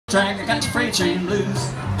track, I got the freight train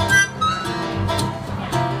blues.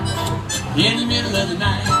 In the middle of the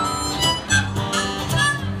night,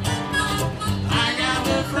 I got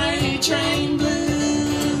the freight train blues.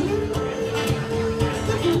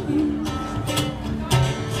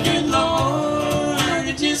 Good Lord,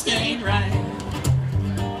 it just ain't right.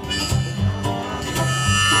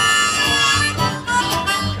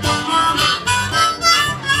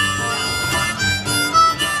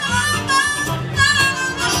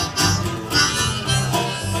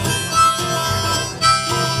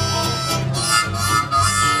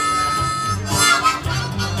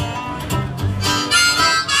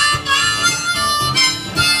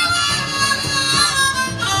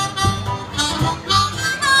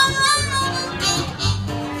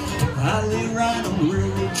 I lay right on the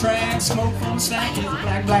railroad track, smoke from the stack is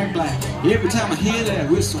black, black, black. Every time I hear that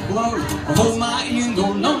whistle blow, I hold my ear and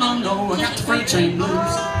go, no, no, no, I got the freight train blues.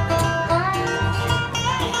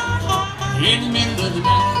 In the middle of the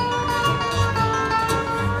night,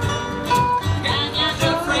 I got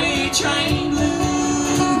the freight train blues.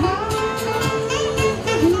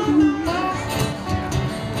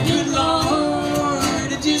 Good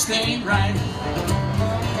Lord, it just ain't right.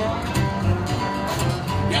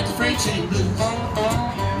 Got the freight train blues,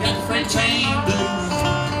 got the freight train blues.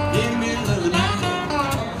 In the middle of the night,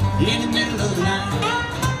 in the middle of the night,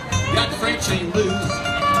 got the freight train blues,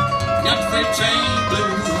 got the freight train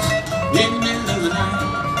blues. In the middle of the night,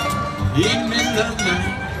 in the middle of the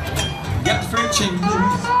night, got the freight train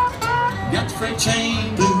blues, got the freight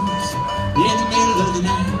train blues. In the middle of the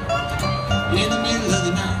night, in the middle of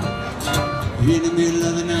the night, in the middle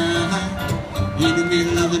of the night, in the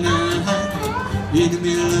middle of the night. In the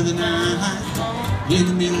middle of the night, in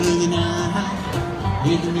the middle of the night, in the middle of the night,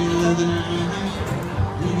 in the middle of the night,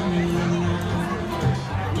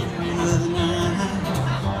 in the middle of the night,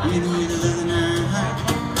 in the middle of the night,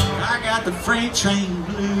 I got the freight train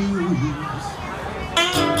blues.